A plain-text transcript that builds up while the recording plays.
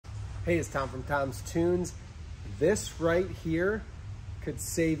Hey, it's Tom from Tom's Toons. This right here could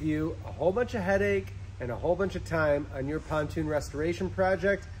save you a whole bunch of headache and a whole bunch of time on your pontoon restoration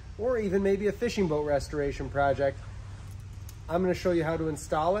project, or even maybe a fishing boat restoration project. I'm going to show you how to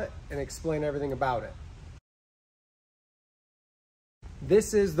install it and explain everything about it.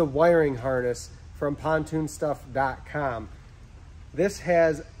 This is the wiring harness from PontoonStuff.com. This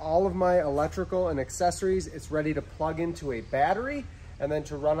has all of my electrical and accessories. It's ready to plug into a battery and then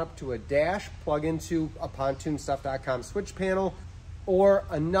to run up to a dash, plug into a PontoonStuff.com switch panel or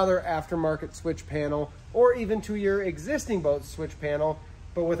another aftermarket switch panel, or even to your existing boat switch panel,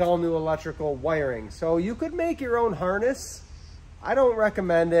 but with all new electrical wiring. So you could make your own harness. I don't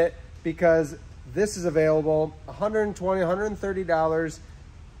recommend it because this is available $120, $130,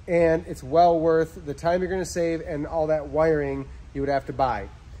 and it's well worth the time you're gonna save and all that wiring you would have to buy.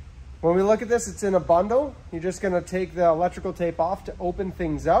 When we look at this, it's in a bundle. You're just gonna take the electrical tape off to open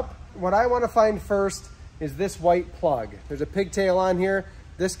things up. What I wanna find first is this white plug. There's a pigtail on here.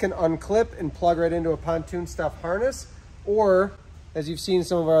 This can unclip and plug right into a Pontoon Stuff harness, or as you've seen in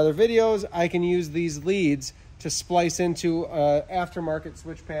some of our other videos, I can use these leads to splice into an aftermarket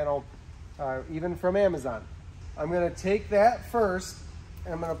switch panel, even from Amazon. I'm gonna take that first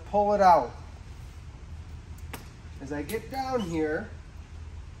and I'm gonna pull it out. As I get down here,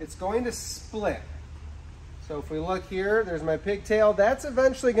 it's going to split. So if we look here, there's my pigtail. That's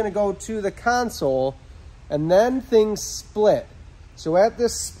eventually gonna go to the console, and then things split. So at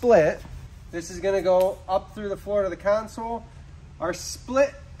this split, this is gonna go up through the floor to the console. Our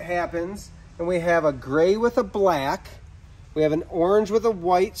split happens, and we have a gray with a black, we have an orange with a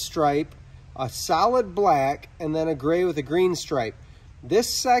white stripe, a solid black, and then a gray with a green stripe. This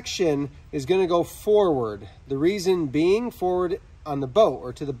section is gonna go forward. The reason being forward on the boat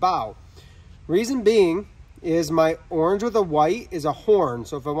or to the bow. Reason being is my orange with a white is a horn.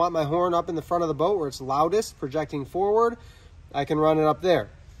 So if I want my horn up in the front of the boat where it's loudest, projecting forward, I can run it up there.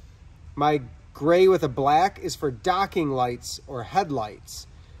 My gray with a black is for docking lights or headlights.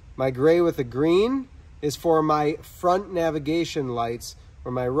 My gray with a green is for my front navigation lights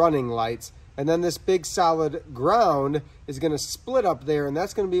or my running lights. And then this big solid ground is gonna split up there, and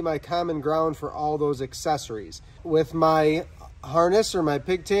that's gonna be my common ground for all those accessories. With my harness or my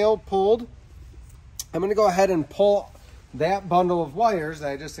pigtail pulled, I'm gonna go ahead and pull that bundle of wires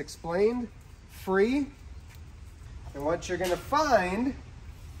that I just explained free. And what you're gonna find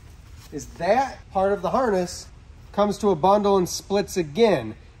is that part of the harness comes to a bundle and splits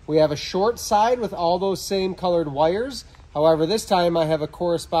again. We have a short side with all those same colored wires. However, this time I have a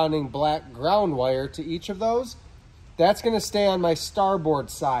corresponding black ground wire to each of those. That's gonna stay on my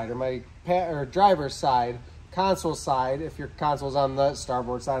starboard side or my driver's side, console side, if your console's on the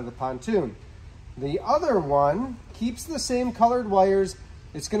starboard side of the pontoon. The other one keeps the same colored wires.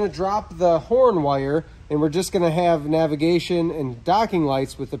 It's gonna drop the horn wire, and we're just gonna have navigation and docking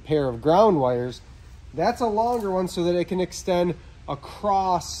lights with a pair of ground wires. That's a longer one so that it can extend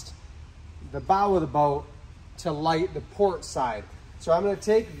across the bow of the boat to light the port side. So I'm gonna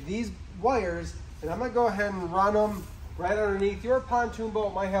take these wires and I'm gonna go ahead and run them right underneath. Your pontoon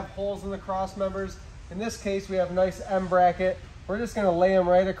boat might have holes in the cross members. In this case, we have a nice M bracket. We're just gonna lay them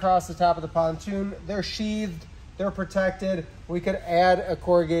right across the top of the pontoon. They're sheathed, they're protected. We could add a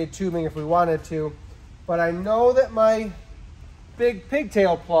corrugated tubing if we wanted to, but I know that my big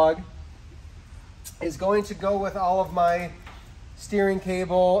pigtail plug is going to go with all of my steering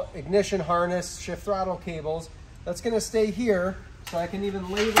cable, ignition harness, shift throttle cables. That's gonna stay here, so I can even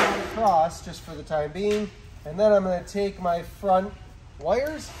lay that across just for the time being. And then I'm gonna take my front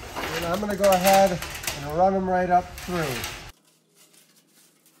wires and I'm gonna go ahead and run them right up through.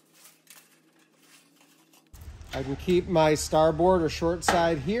 I can keep my starboard or short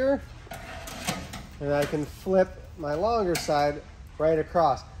side here, and I can flip my longer side right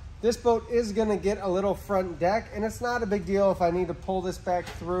across. This boat is gonna get a little front deck, and it's not a big deal if I need to pull this back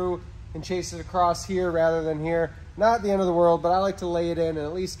through and chase it across here rather than here. Not the end of the world, but I like to lay it in and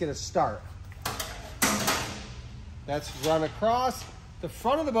at least get a start. That's run across. The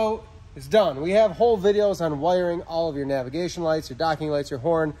front of the boat is done. We have whole videos on wiring all of your navigation lights, your docking lights, your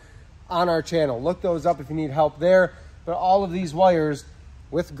horn on our channel. Look those up if you need help there. But all of these wires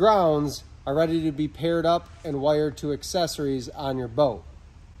with grounds are ready to be paired up and wired to accessories on your boat.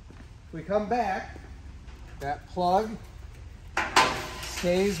 We come back, that plug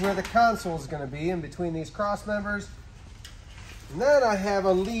stays where the console is going to be in between these cross members. And then I have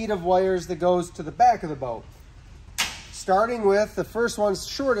a lead of wires that goes to the back of the boat. Starting with the first one's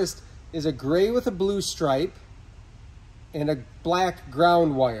shortest is a gray with a blue stripe and a black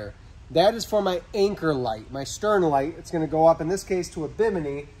ground wire. That is for my anchor light, my stern light. It's going to go up, in this case, to a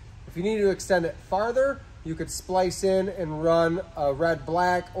bimini. If you need to extend it farther, you could splice in and run a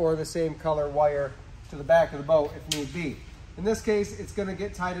red-black or the same color wire to the back of the boat if need be. In this case, it's going to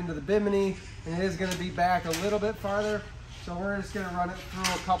get tied into the bimini, and it is going to be back a little bit farther. So we're just going to run it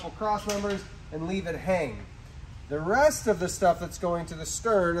through a couple cross members and leave it hang. The rest of the stuff that's going to the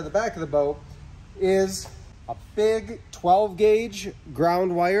stern of the back of the boat is a big 12 gauge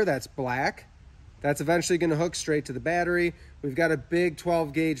ground wire that's black. That's eventually going to hook straight to the battery. We've got a big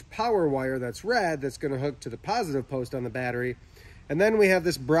 12 gauge power wire that's red that's going to hook to the positive post on the battery. And then we have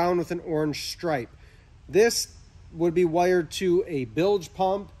this brown with an orange stripe. This would be wired to a bilge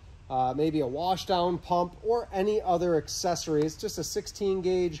pump, maybe a washdown pump, or any other accessory. It's just a 16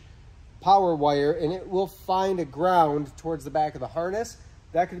 gauge power wire, and it will find a ground towards the back of the harness.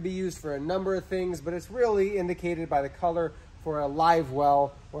 That could be used for a number of things, but it's really indicated by the color for a live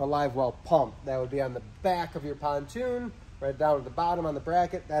well or a live well pump. That would be on the back of your pontoon, right down at the bottom on the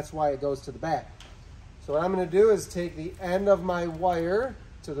bracket. That's why it goes to the back. So what I'm going to do is take the end of my wire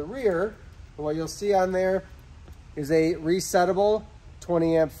to the rear, and what you'll see on there is a resettable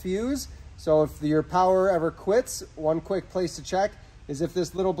 20 amp fuse. So if your power ever quits, one quick place to check is if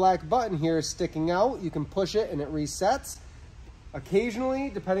this little black button here is sticking out, you can push it and it resets. Occasionally,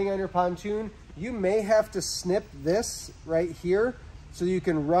 depending on your pontoon, you may have to snip this right here so you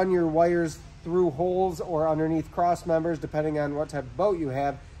can run your wires through holes or underneath cross members, depending on what type of boat you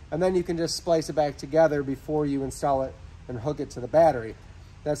have, and then you can just splice it back together before you install it and hook it to the battery.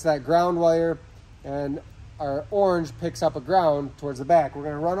 That's that ground wire, and our orange picks up a ground towards the back. We're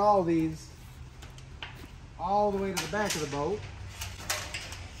going to run all of these all the way to the back of the boat.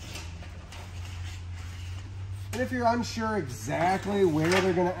 And if you're unsure exactly where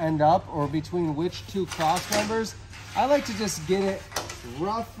they're going to end up or between which two cross members, I like to just get it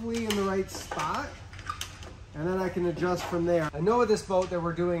roughly in the right spot, and then I can adjust from there. I know with this boat that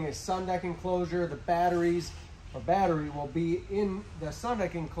we're doing a sun deck enclosure. The battery will be in the sun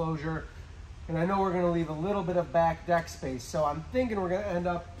deck enclosure, and I know we're going to leave a little bit of back deck space. So I'm thinking we're going to end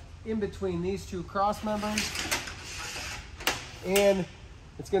up in between these two cross members, and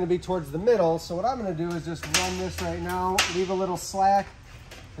it's going to be towards the middle. So what I'm going to do is just run this right now, leave a little slack,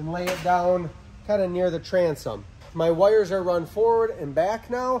 and lay it down kind of near the transom. My wires are run forward and back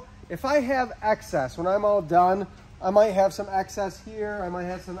now. If I have excess, when I'm all done, I might have some excess here. I might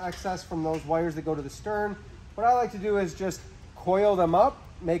have some excess from those wires that go to the stern. What I like to do is just coil them up,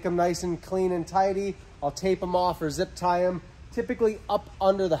 make them nice and clean and tidy. I'll tape them off or zip tie them, typically up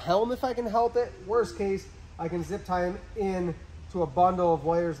under the helm if I can help it. Worst case, I can zip tie them in to a bundle of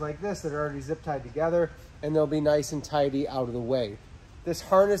wires like this that are already zip tied together, and they'll be nice and tidy out of the way. This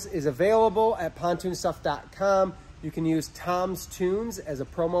harness is available at pontoonstuff.com. You can use Tom's Toons as a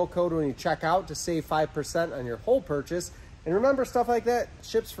promo code when you check out to save 5% on your whole purchase. And remember, stuff like that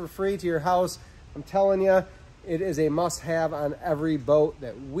ships for free to your house. I'm telling you, it is a must-have on every boat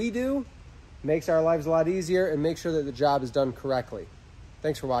that we do. Makes our lives a lot easier and makes sure that the job is done correctly.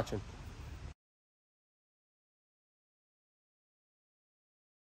 Thanks for watching.